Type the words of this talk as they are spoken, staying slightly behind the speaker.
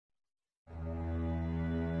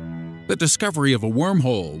The discovery of a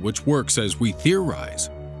wormhole, which works as we theorize,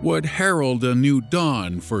 would herald a new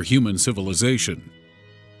dawn for human civilization.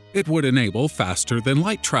 It would enable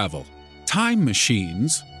faster-than-light travel, time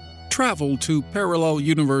machines, travel to parallel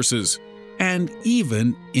universes, and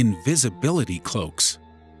even invisibility cloaks.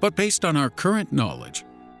 But based on our current knowledge,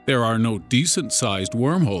 there are no decent-sized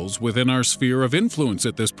wormholes within our sphere of influence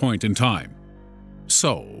at this point in time.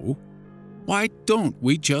 So, why don't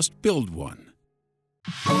we just build one?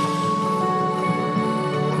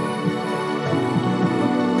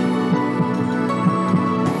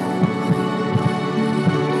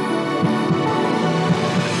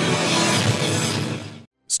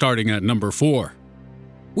 Starting at number 4.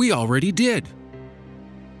 We already did.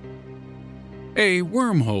 A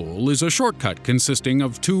wormhole is a shortcut consisting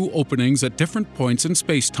of two openings at different points in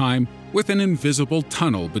space-time with an invisible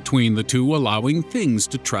tunnel between the two, allowing things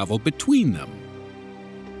to travel between them.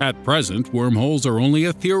 At present, wormholes are only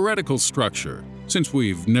a theoretical structure, since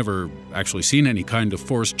we've never actually seen any kind of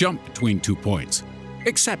forced jump between 2 points.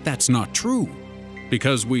 Except that's not true,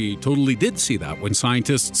 because we totally did see that when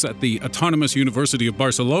scientists at the Autonomous University of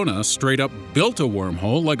Barcelona straight up built a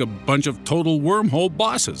wormhole like a bunch of total wormhole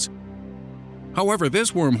bosses. However,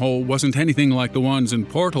 this wormhole wasn't anything like the ones in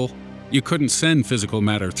Portal. You couldn't send physical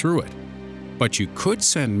matter through it. But you could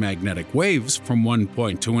send magnetic waves from one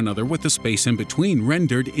point to another with the space in between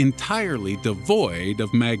rendered entirely devoid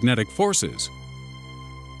of magnetic forces.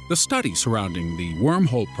 The study surrounding the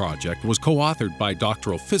Wormhole project was co-authored by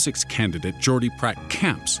doctoral physics candidate Jordi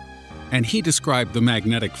Prat-Camps, and he described the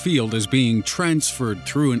magnetic field as being transferred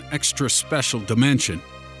through an extra special dimension.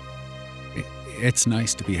 It's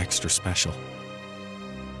nice to be extra special.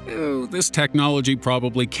 This technology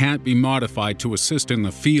probably can't be modified to assist in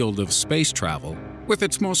the field of space travel, with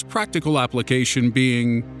its most practical application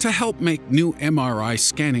being to help make new MRI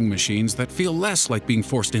scanning machines that feel less like being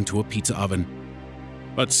forced into a pizza oven.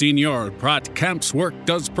 But Senor Prat-Camps' work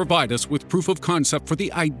does provide us with proof of concept for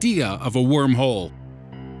the idea of a wormhole.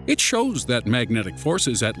 It shows that magnetic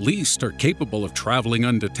forces at least are capable of traveling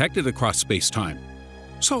undetected across space-time.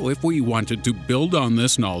 So if we wanted to build on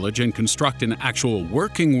this knowledge and construct an actual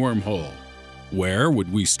working wormhole, where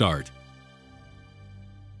would we start?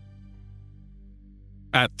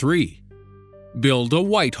 At 3. Build a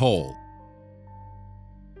white hole.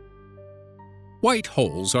 White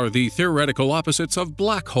holes are the theoretical opposites of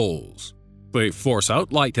black holes. They force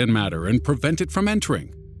out light and matter and prevent it from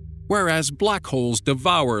entering, whereas black holes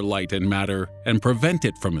devour light and matter and prevent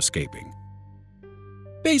it from escaping.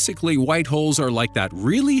 Basically, white holes are like that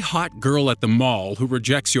really hot girl at the mall who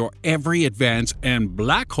rejects your every advance, and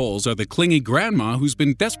black holes are the clingy grandma who's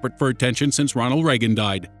been desperate for attention since Ronald Reagan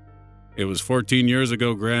died. It was 14 years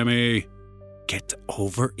ago, Grammy. Get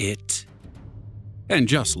over it. And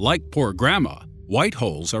just like poor grandma, white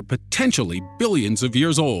holes are potentially billions of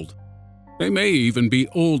years old. They may even be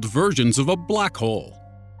old versions of a black hole,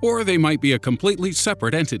 or they might be a completely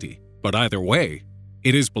separate entity, but either way,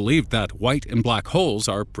 it is believed that white and black holes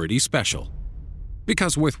are pretty special.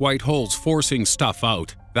 Because with white holes forcing stuff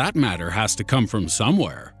out, that matter has to come from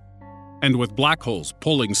somewhere. And with black holes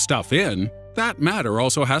pulling stuff in, that matter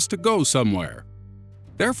also has to go somewhere.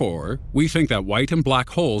 Therefore, we think that white and black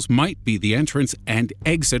holes might be the entrance and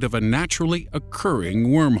exit of a naturally occurring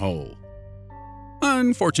wormhole.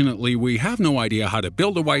 Unfortunately, we have no idea how to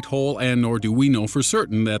build a white hole, and nor do we know for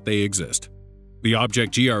certain that they exist. The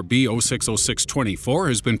object GRB 060624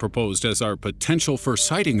 has been proposed as our potential first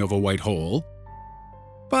sighting of a white hole,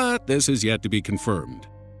 but this is yet to be confirmed.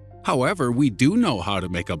 However, we do know how to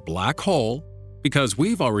make a black hole because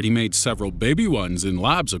we've already made several baby ones in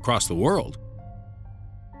labs across the world.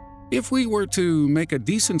 If we were to make a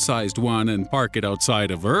decent-sized one and park it outside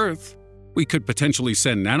of Earth, we could potentially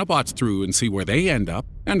send nanobots through and see where they end up,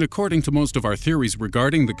 and according to most of our theories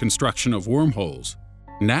regarding the construction of wormholes,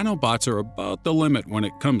 nanobots are about the limit when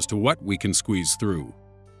it comes to what we can squeeze through.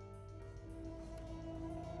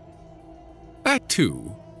 At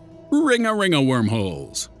 2. Ring-a-ring-a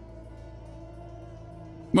wormholes.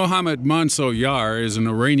 Mohammad Mansouryar is an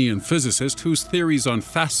Iranian physicist whose theories on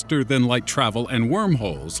faster-than-light travel and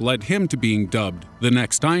wormholes led him to being dubbed the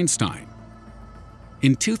Next Einstein.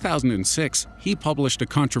 In 2006, he published a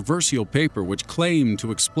controversial paper which claimed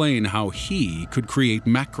to explain how he could create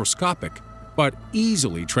macroscopic but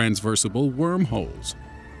easily transversible wormholes.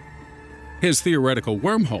 His theoretical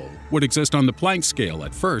wormhole would exist on the Planck scale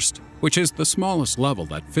at first, which is the smallest level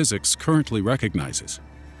that physics currently recognizes.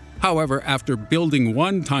 However, after building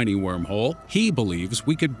one tiny wormhole, he believes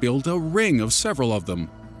we could build a ring of several of them,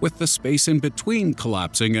 with the space in between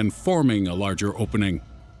collapsing and forming a larger opening.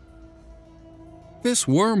 This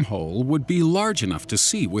wormhole would be large enough to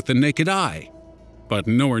see with the naked eye, but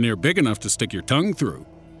nowhere near big enough to stick your tongue through,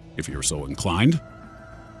 if you're so inclined.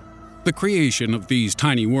 The creation of these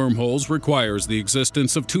tiny wormholes requires the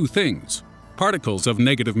existence of two things: particles of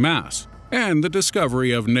negative mass and the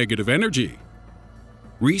discovery of negative energy.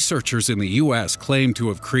 Researchers in the US claim to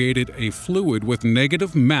have created a fluid with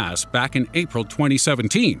negative mass back in April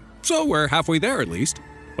 2017, so we're halfway there at least.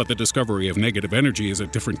 But the discovery of negative energy is a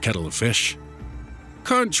different kettle of fish.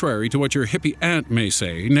 Contrary to what your hippie aunt may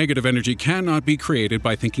say, negative energy cannot be created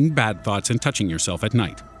by thinking bad thoughts and touching yourself at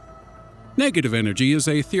night. Negative energy is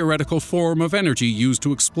a theoretical form of energy used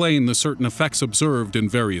to explain the certain effects observed in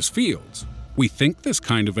various fields. We think this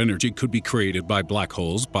kind of energy could be created by black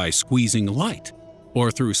holes by squeezing light, or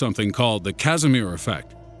through something called the Casimir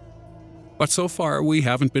effect. But so far, we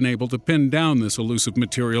haven't been able to pin down this elusive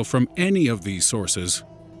material from any of these sources.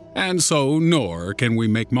 And so, nor can we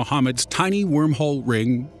make Mohammed's tiny wormhole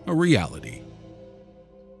ring a reality.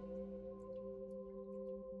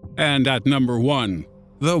 And at number 1,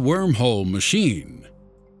 the Wormhole Machine.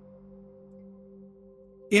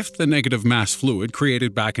 If the negative mass fluid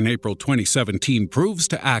created back in April 2017 proves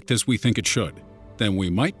to act as we think it should, then we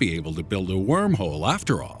might be able to build a wormhole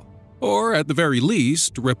after all. Or at the very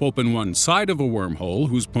least, rip open one side of a wormhole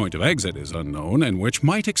whose point of exit is unknown and which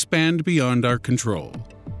might expand beyond our control.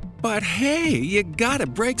 But hey, you gotta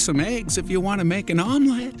break some eggs if you want to make an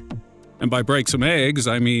omelet. And by break some eggs,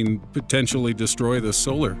 I mean potentially destroy the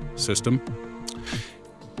solar system.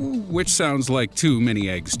 Which sounds like too many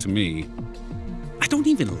eggs to me. I don't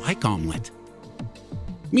even like omelet.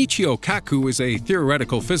 Michio Kaku is a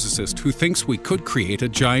theoretical physicist who thinks we could create a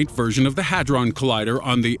giant version of the Hadron Collider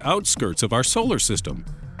on the outskirts of our solar system.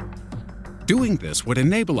 Doing this would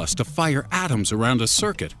enable us to fire atoms around a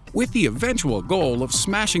circuit, with the eventual goal of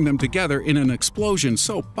smashing them together in an explosion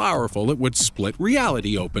so powerful it would split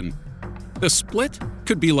reality open. The split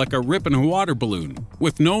could be like a rip in a water balloon,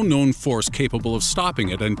 with no known force capable of stopping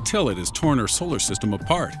it until it has torn our solar system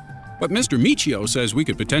apart. But Mr. Michio says we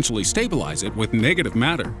could potentially stabilize it with negative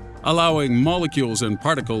matter, allowing molecules and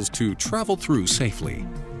particles to travel through safely.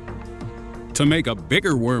 To make a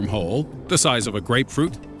bigger wormhole, the size of a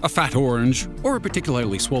grapefruit, a fat orange, or a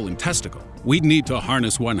particularly swollen testicle, we'd need to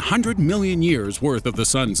harness 100 million years worth of the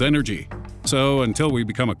sun's energy. So until we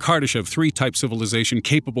become a Kardashev 3-type civilization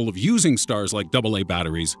capable of using stars like AA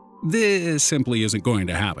batteries, this simply isn't going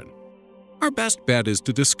to happen. Our best bet is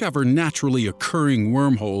to discover naturally occurring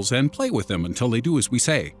wormholes and play with them until they do as we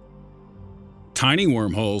say. Tiny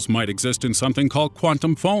wormholes might exist in something called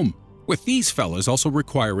quantum foam, with these fellas also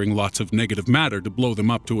requiring lots of negative matter to blow them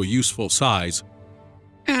up to a useful size.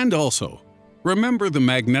 And also, remember the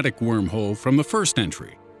magnetic wormhole from the first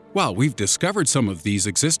entry. Well, we've discovered some of these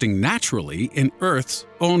existing naturally in Earth's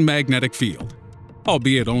own magnetic field,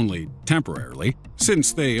 albeit only temporarily,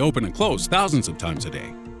 since they open and close thousands of times a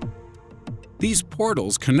day. These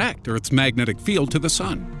portals connect Earth's magnetic field to the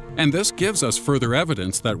Sun, and this gives us further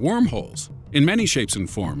evidence that wormholes, in many shapes and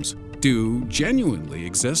forms, do genuinely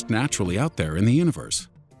exist naturally out there in the universe.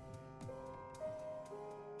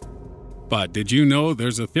 But did you know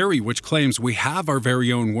there's a theory which claims we have our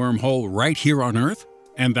very own wormhole right here on Earth,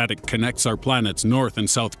 and that it connects our planet's north and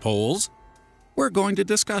south poles? We're going to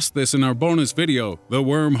discuss this in our bonus video, The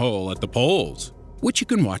Wormhole at the Poles, which you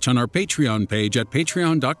can watch on our Patreon page at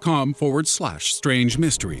patreon.com/strange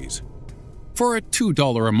mysteries. For a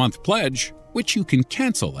 $2 a month pledge, which you can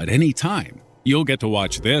cancel at any time, you'll get to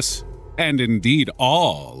watch this, and indeed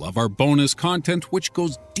all of our bonus content which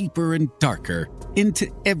goes deeper and darker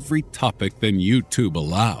into every topic than YouTube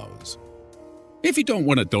allows. If you don't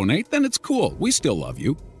want to donate, then it's cool, we still love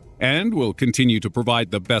you. And we'll continue to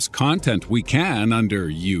provide the best content we can under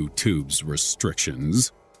YouTube's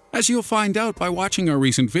restrictions, as you'll find out by watching our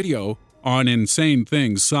recent video on insane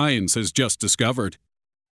things science has just discovered.